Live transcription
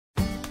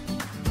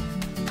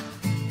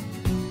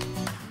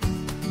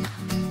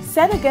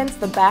Set against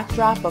the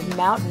backdrop of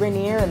Mount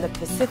Rainier and the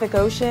Pacific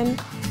Ocean,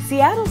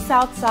 Seattle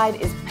Southside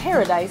is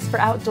paradise for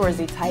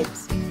outdoorsy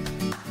types.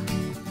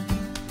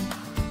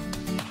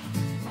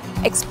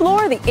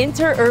 Explore the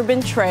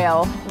interurban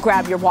trail.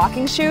 Grab your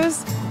walking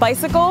shoes,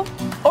 bicycle,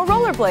 or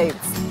rollerblades.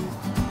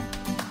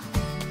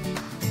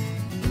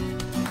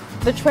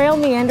 The trail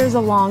meanders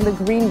along the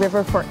Green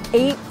River for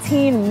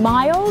 18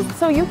 miles,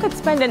 so you could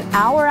spend an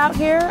hour out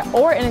here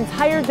or an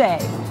entire day.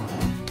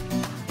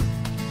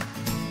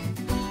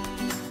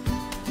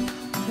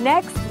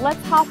 Next,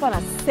 let's hop on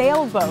a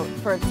sailboat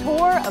for a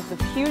tour of the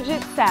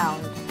Puget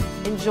Sound.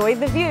 Enjoy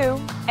the view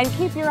and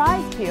keep your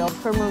eyes peeled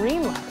for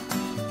marine life.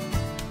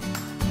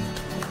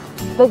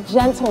 The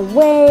gentle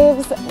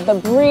waves, the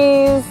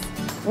breeze,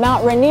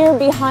 Mount Rainier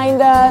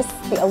behind us,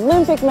 the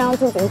Olympic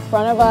Mountains in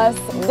front of us.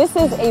 This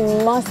is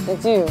a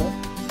must-do.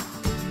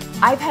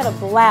 I've had a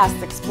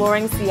blast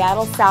exploring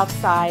Seattle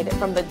Southside.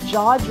 From the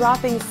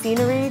jaw-dropping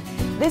scenery,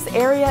 this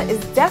area is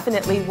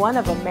definitely one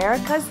of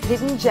America's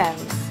hidden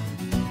gems.